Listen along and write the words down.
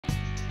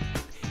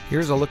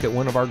Here's a look at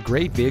one of our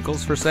great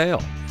vehicles for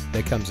sale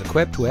that comes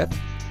equipped with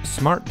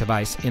smart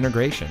device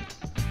integration,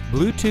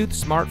 Bluetooth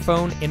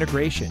smartphone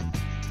integration,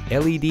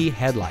 LED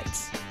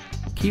headlights,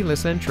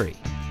 keyless entry,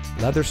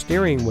 leather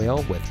steering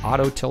wheel with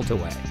auto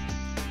tilt-away,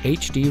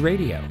 HD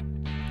radio,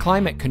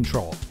 climate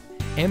control,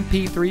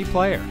 MP3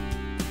 player,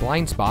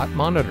 blind spot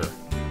monitor,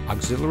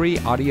 auxiliary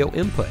audio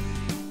input,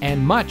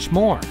 and much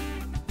more.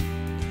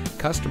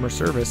 Customer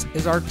service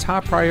is our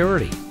top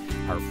priority.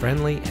 Our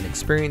friendly and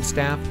experienced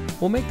staff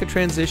will make the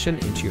transition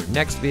into your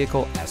next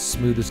vehicle as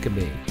smooth as can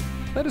be.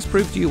 Let us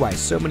prove to you why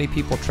so many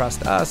people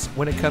trust us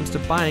when it comes to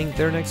buying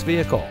their next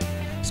vehicle.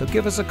 So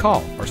give us a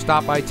call or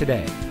stop by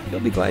today. You'll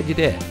be glad you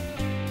did.